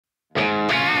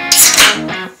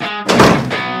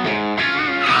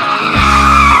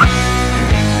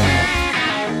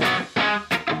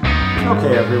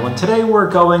everyone. Today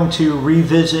we're going to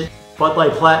revisit Bud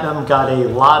Light Platinum. Got a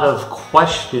lot of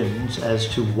questions as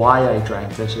to why I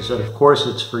drank this. I said, of course,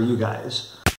 it's for you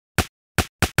guys.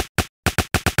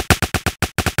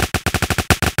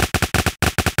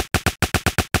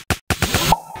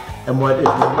 And if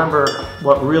you remember,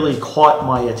 what really caught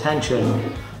my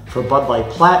attention for Bud Light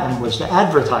Platinum was the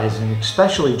advertising,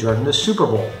 especially during the Super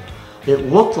Bowl.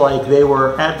 It looked like they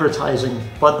were advertising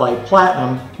Bud Light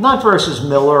Platinum, not versus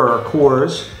Miller or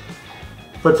Coors,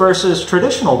 but versus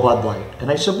traditional Bud Light.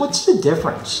 And I said, what's the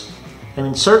difference? I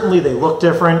mean, certainly they look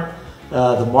different.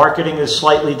 The marketing is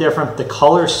slightly different. The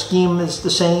color scheme is the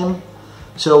same.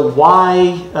 So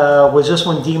why was this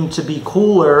one deemed to be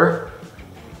cooler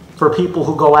for people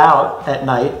who go out at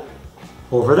night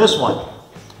over this one?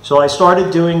 So I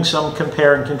started doing some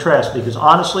compare and contrast because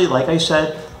honestly, like I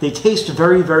said, they taste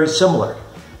very, very similar.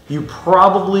 You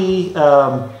probably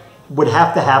would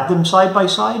have to have them side by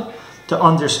side to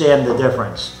understand the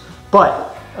difference.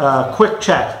 But quick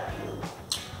check.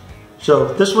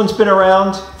 So this one's been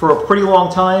around for a pretty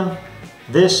long time.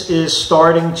 This is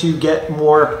starting to get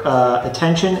more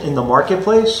attention in the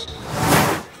marketplace.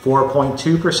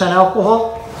 4.2%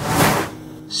 alcohol,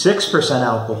 6%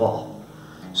 alcohol.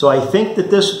 So I think that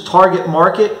this target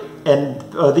market and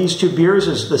these two beers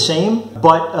is the same,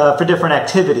 but for different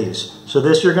activities. So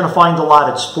this you're going to find a lot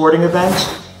at sporting events.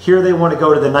 Here they want to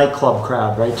go to the nightclub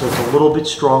crowd, right? So it's a little bit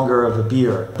stronger of a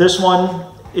beer. This one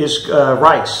is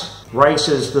rice. Rice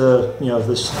is the,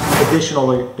 this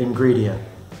additional ingredient.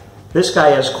 This guy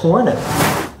has corn in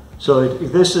it. So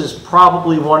this is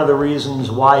probably one of the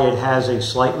reasons why it has a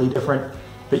slightly different,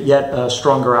 but yet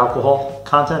stronger alcohol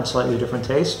content, slightly different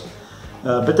taste.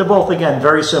 But they're both, again,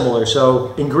 very similar.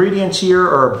 So ingredients here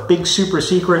are big super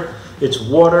secret. It's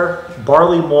water,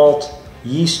 barley malt,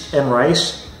 yeast, and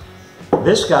rice.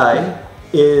 This guy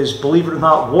is, believe it or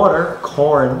not, water,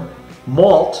 corn,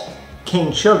 malt,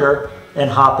 cane sugar, and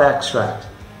hop extract.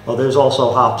 Well, there's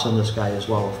also hops in this guy as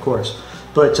well, of course.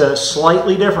 But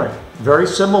slightly different. Very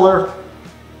similar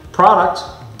product,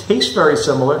 tastes very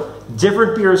similar,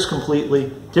 different beers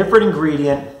completely, different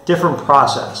ingredient, different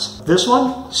process. This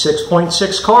one,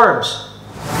 6.6 carbs.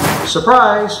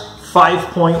 Surprise,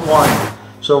 5.1.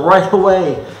 So right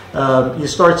away, you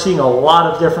start seeing a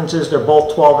lot of differences. They're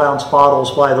both 12-ounce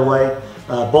bottles, by the way,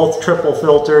 both triple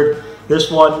filtered. This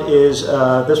one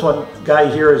guy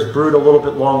here is brewed a little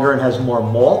bit longer and has more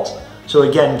malt. So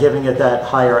again, giving it that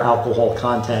higher alcohol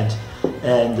content.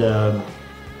 And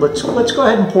let's go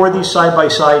ahead and pour these side by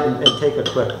side and take a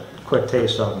quick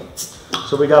taste of them.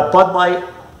 So we got Bud Light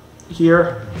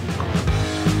here.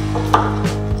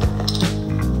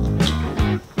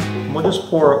 And we'll just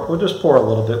pour a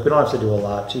little bit. We don't have to do a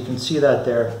lot. So you can see that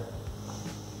there.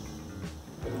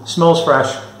 Smells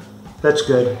fresh. That's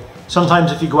good.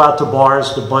 Sometimes if you go out to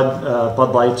bars, the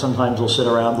Bud Light sometimes will sit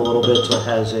around a little bit, so it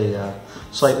has a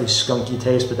slightly skunky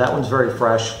taste, but that one's very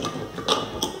fresh.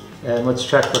 And let's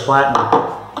check the Platinum.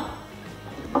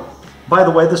 By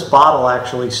the way, this bottle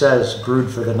actually says brewed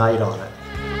for the night on it.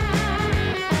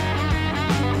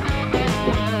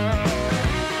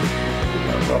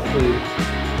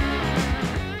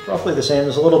 Roughly the same.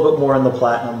 There's a little bit more in the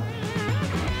Platinum.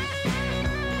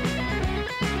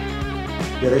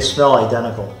 Yeah, they smell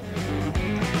identical.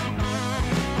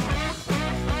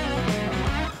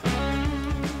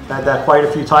 Had that quite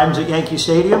a few times at Yankee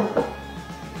Stadium.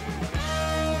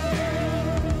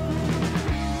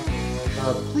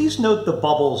 Please note the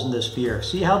bubbles in this beer.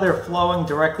 See how they're flowing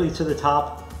directly to the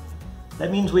top?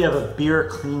 That means we have a beer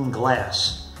clean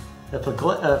glass. If a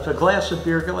glass of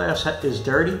beer glass is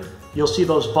dirty, you'll see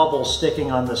those bubbles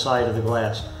sticking on the side of the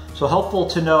glass. So helpful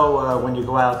to know when you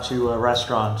go out to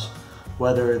restaurants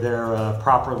whether they're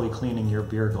properly cleaning your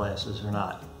beer glasses or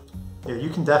not. Yeah, you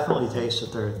can definitely taste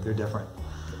that they're different.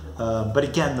 But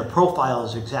again, the profile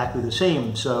is exactly the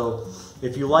same. So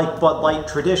if you like Bud Light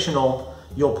Traditional,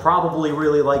 you'll probably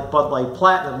really like Bud Light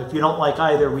Platinum. If you don't like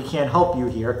either, we can't help you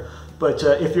here. But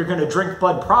if you're going to drink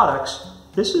Bud products,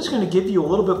 this is going to give you a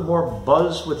little bit more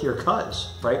buzz with your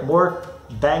cuz, right? More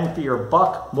bang for your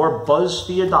buck, more buzz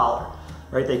for your dollar,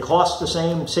 right? They cost the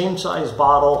same size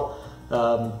bottle,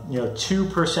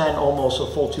 2%, almost a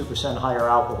full 2% higher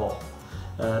alcohol.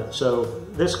 So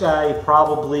this guy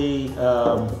probably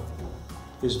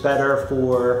is better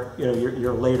for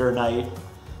your later night.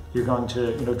 You're going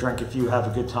to drink if you have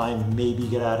a good time, maybe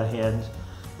get out of hand.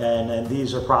 And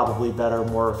these are probably better,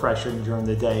 more refreshing during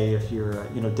the day if you're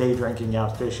day drinking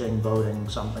out fishing, boating,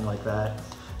 something like that.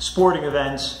 Sporting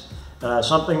events,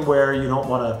 something where you don't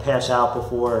want to pass out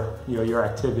before your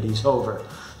activity's over.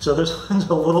 So this one's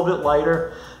a little bit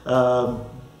lighter.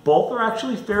 both are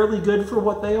actually fairly good for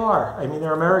what they are. I mean,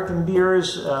 they're American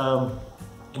beers.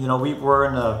 You know, we're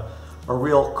in a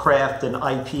real craft and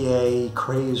IPA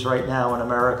craze right now in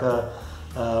America.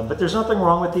 But there's nothing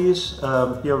wrong with these.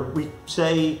 You know, we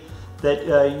say that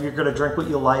you're going to drink what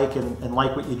you like and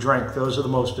like what you drink. Those are the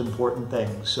most important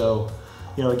things. So,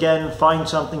 you know, again, find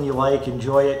something you like,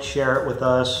 enjoy it, share it with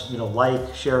us. You know,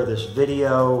 like, share this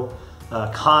video,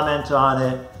 comment on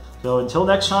it. So until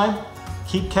next time,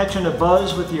 keep catching a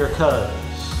buzz with your cuz.